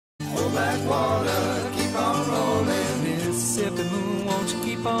black water, keep on rolling. Mississippi moon, won't you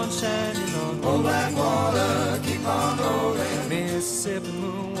keep on shining on? Oh, black water, keep on rolling. Mississippi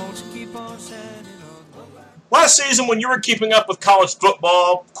moon, won't you keep on shining on? Last season, when you were keeping up with college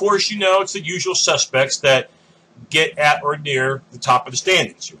football, of course, you know it's the usual suspects that get at or near the top of the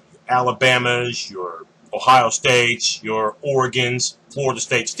standings. Your Alabamas, your Ohio States, your Oregons, Florida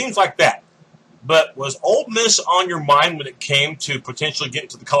States, teams like that. But was Ole Miss on your mind when it came to potentially getting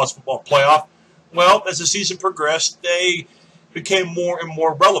to the college football playoff? Well, as the season progressed, they became more and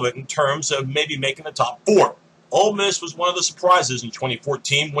more relevant in terms of maybe making the top four. Ole Miss was one of the surprises in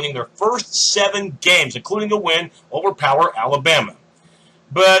 2014, winning their first 7 games, including a win over Power Alabama.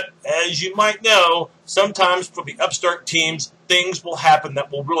 But as you might know, sometimes for the upstart teams, things will happen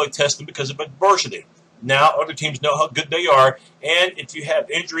that will really test them because of adversity. Now, other teams know how good they are, and if you have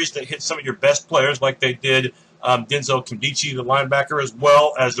injuries that hit some of your best players, like they did Denzel Nkemdiche, the linebacker, as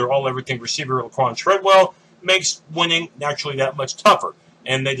well as their all-everything receiver, Laquan Treadwell, makes winning naturally that much tougher.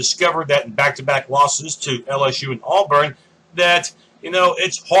 And they discovered that in back-to-back losses to LSU and Auburn that, you know,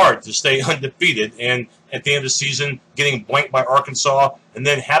 it's hard to stay undefeated. And at the end of the season, getting blanked by Arkansas and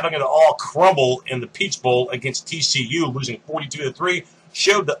then having it all crumble in the Peach Bowl against TCU, losing 42-3,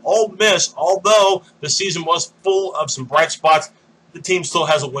 showed that Ole Miss, although the season was full of some bright spots, the team still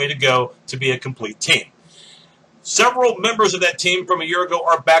has a way to go to be a complete team. Several members of that team from a year ago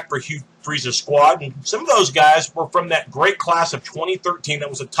are back for Hugh Freeze's squad, and some of those guys were from that great class of 2013 that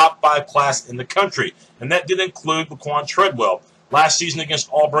was a top 5 class in the country, and that did include Laquan Treadwell. Last season against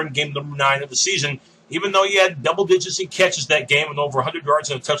Auburn, game number 9 of the season, even though he had double digits in catches that game and over 100 yards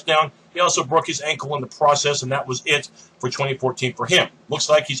and a touchdown, he also broke his ankle in the process, and that was it for 2014 for him. Looks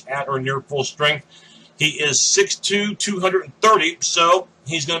like he's at or near full strength. He is 6'2", 230, so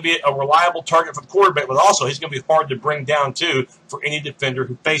he's going to be a reliable target for the quarterback, but also he's going to be hard to bring down, too, for any defender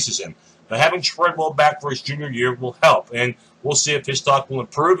who faces him. But having Treadwell back for his junior year will help, and we'll see if his stock will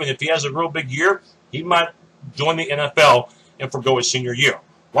improve, and if he has a real big year, he might join the NFL and forgo his senior year.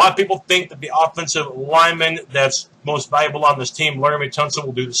 A lot of people think that the offensive lineman that's most valuable on this team, Laremy Tunsil,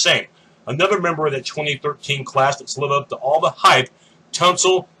 will do the same. Another member of that 2013 class that's lived up to all the hype,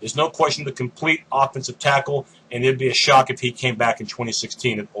 Tunsil is no question the complete offensive tackle, and it'd be a shock if he came back in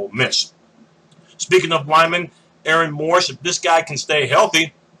 2016 at Ole Miss. Speaking of linemen, Aaron Morris, if this guy can stay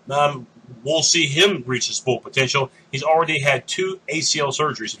healthy, we'll see him reach his full potential. He's already had 2 ACL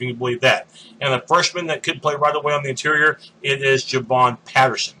surgeries, if you can believe that. And the freshman that could play right away on the interior, it is Javon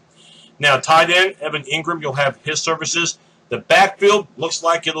Patterson. Now, tight end, Evan Ingram, you'll have his services. The backfield looks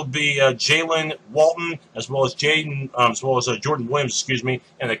like it'll be Jalen Walton as well as Jordan Williams,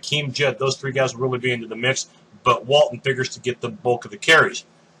 and Akeem Judd. Those 3 guys will really be into the mix, but Walton figures to get the bulk of the carries.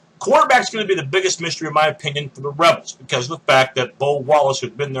 Quarterback's going to be the biggest mystery, in my opinion, for the Rebels because of the fact that Bo Wallace, who's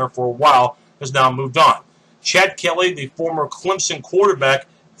been there for a while, has now moved on. Chad Kelly, the former Clemson quarterback,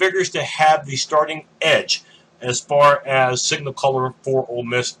 figures to have the starting edge as far as signal caller for Ole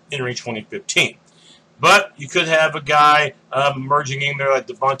Miss entering 2015. But you could have a guy emerging in there like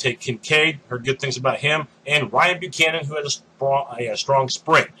Devontae Kincaid, heard good things about him, and Ryan Buchanan, who had a strong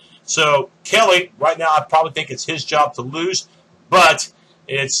spring. So Kelly, right now, I probably think it's his job to lose, but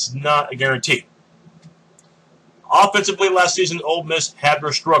it's not a guarantee. Offensively, last season, Ole Miss had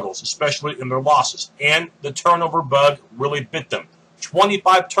their struggles, especially in their losses, and the turnover bug really bit them.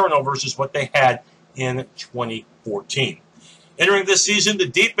 25 turnovers is what they had in 2014. Entering this season, the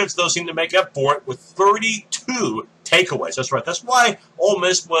defense, though, seemed to make up for it with 32 takeaways. That's right. That's why Ole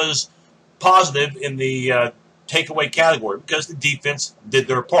Miss was positive in the takeaway category, because the defense did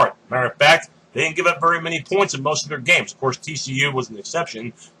their part. Matter of fact, they didn't give up very many points in most of their games. Of course, TCU was an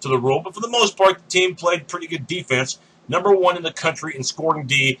exception to the rule, but for the most part, the team played pretty good defense. Number 1 in the country in scoring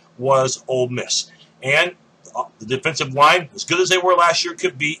D was Ole Miss. And the defensive line, as good as they were last year,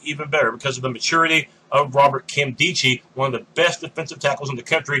 could be even better because of the maturity of Robert Nkemdiche, one of the best defensive tackles in the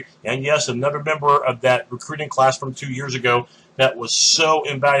country, and yes, another member of that recruiting class from 2 years ago that was so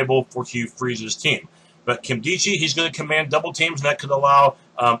invaluable for Hugh Freeze's team. But Nkemdiche, he's going to command double teams, and that could allow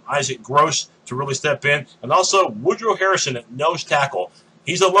Isaac Gross to really step in, and also Woodrow Harrison at nose tackle.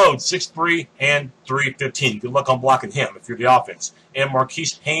 He's a load, 6'3" and 315. Good luck on blocking him if you're the offense. And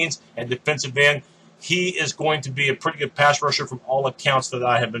Marquise Haynes at defensive end. He is going to be a pretty good pass rusher from all accounts that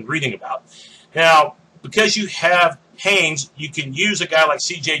I have been reading about. Now, because you have Haynes, you can use a guy like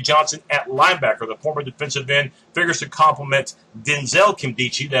C.J. Johnson at linebacker, the former defensive end, figures to complement Denzel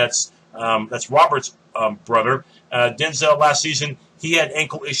Nkemdiche. That's Robert's brother. Denzel last season, he had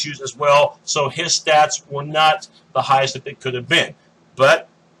ankle issues as well, so his stats were not the highest that they could have been. But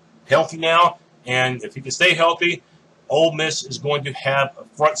healthy now, and if he can stay healthy, Ole Miss is going to have a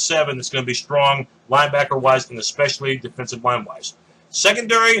front seven that's going to be strong linebacker-wise and especially defensive line-wise.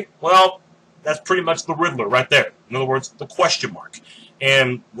 Secondary, well, that's pretty much the Riddler right there. In other words, the question mark.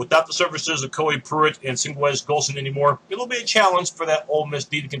 And without the services of Coy Pruitt and Singwes Golson anymore, it'll be a challenge for that Ole Miss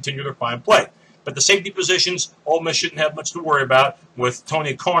D to continue their fine play. But the safety positions, Ole Miss shouldn't have much to worry about with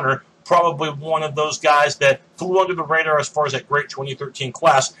Tony Corner, probably one of those guys that flew under the radar as far as that great 2013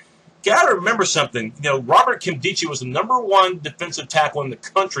 class. Got to remember something. Robert Nkemdiche was the #1 defensive tackle in the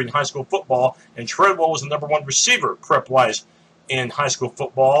country in high school football, and Treadwell was the #1 receiver prep-wise in high school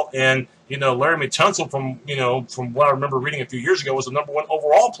football. And, Laremy Tunsil, from what I remember reading a few years ago, was the #1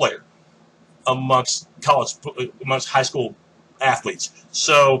 overall player amongst high school athletes.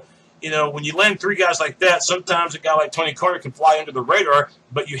 So, when you land three guys like that, sometimes a guy like Tony Carter can fly under the radar,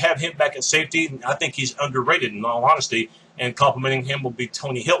 but you have him back at safety, and I think he's underrated in all honesty, and complimenting him will be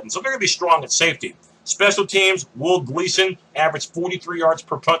Tony Hilton. So they're going to be strong at safety. Special teams, Will Gleason, averaged 43 yards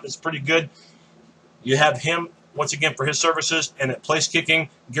per punt. That's pretty good. You have him, once again, for his services, and at place kicking,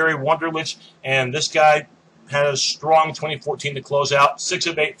 Gary Wunderlich, and this guy had a strong 2014 to close out, 6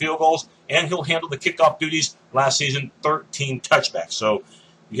 of 8 field goals, and he'll handle the kickoff duties. Last season, 13 touchbacks. So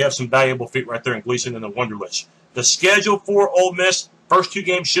you have some valuable feet right there in Gleason and the Wunderlich. The schedule for Ole Miss, first 2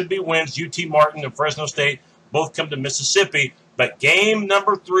 games should be wins. UT Martin and Fresno State both come to Mississippi. But game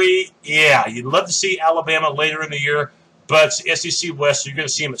number 3, yeah, you'd love to see Alabama later in the year, but it's the SEC West, so you're going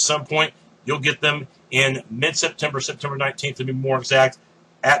to see them at some point. You'll get them in mid-September, September 19th to be more exact,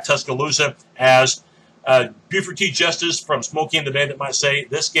 at Tuscaloosa, as Buford T. Justice from Smokey and the Bandit might say,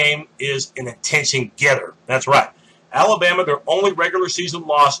 this game is an attention getter. That's right. Alabama, their only regular season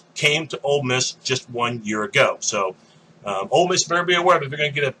loss came to Ole Miss just 1 year ago. So Ole Miss better be aware that they're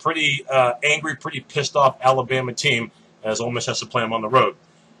going to get a pretty angry, pretty pissed off Alabama team as Ole Miss has to play them on the road.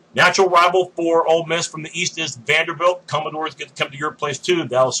 Natural rival for Ole Miss from the East is Vanderbilt. Commodores get to come to your place too.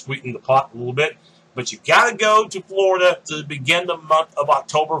 That'll sweeten the pot a little bit. But you got to go to Florida to begin the month of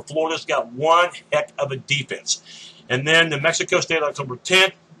October. Florida's got one heck of a defense. And then New Mexico State, October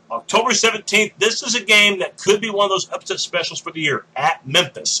 10th. October 17th, this is a game that could be one of those upset specials for the year at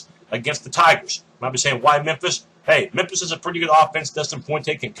Memphis against the Tigers. You might be saying, why Memphis? Hey, Memphis is a pretty good offense. Dustin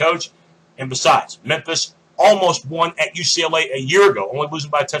Fuente can coach. And besides, Memphis almost won at UCLA a year ago, only losing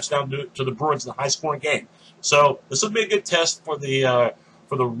by a touchdown to the Bruins in a high-scoring game. So this will be a good test for the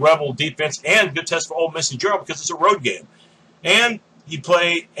Rebel defense and a good test for Ole Miss in general because it's a road game. And you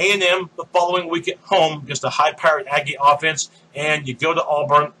play A&M the following week at home against a high-powered Aggie offense, and you go to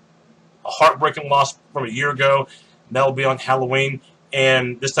Auburn, a heartbreaking loss from a year ago. And that will be on Halloween,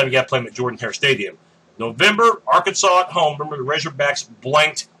 and this time you got to play them at Jordan-Hare Stadium. November, Arkansas at home. Remember, the Razorbacks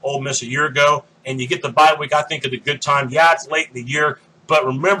blanked Ole Miss a year ago, and you get the bye week, I think, at a good time. Yeah, it's late in the year, but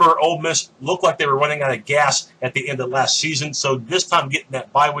remember, Ole Miss looked like they were running out of gas at the end of last season, so this time getting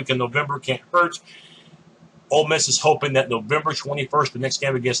that bye week in November can't hurt. Ole Miss is hoping that November 21st, the next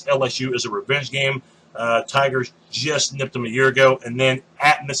game against LSU, is a revenge game. Tigers just nipped them a year ago, and then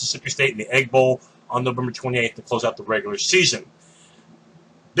at Mississippi State in the Egg Bowl on November 28th to close out the regular season.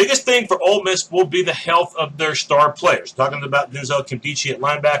 Biggest thing for Ole Miss will be the health of their star players. Talking about Denzel Nkemdiche at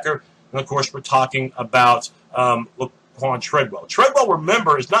linebacker, and of course we're talking about Laquan Treadwell. Treadwell,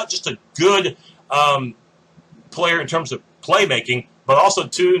 remember, is not just a good player in terms of playmaking, but also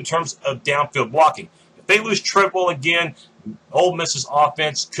too in terms of downfield blocking. If they lose Treadwell again, Ole Miss's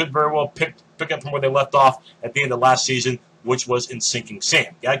offense could very well pick up from where they left off at the end of last season, which was in sinking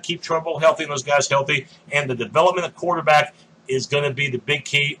sand. Got to keep Treadwell healthy and those guys healthy, and the development of quarterback is going to be the big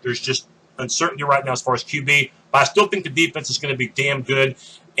key. There's just uncertainty right now as far as QB, but I still think the defense is going to be damn good,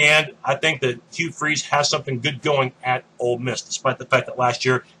 and I think that Hugh Freeze has something good going at Ole Miss, despite the fact that last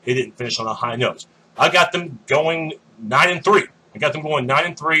year they didn't finish on a high note. I got them going 9-3. I got them going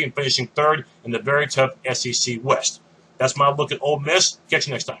 9-3 and finishing third in the very tough SEC West. That's my look at Ole Miss. Catch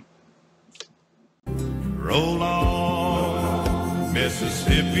you next time. Roll on,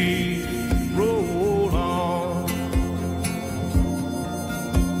 Mississippi, roll on.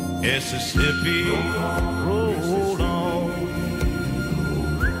 Mississippi, roll on.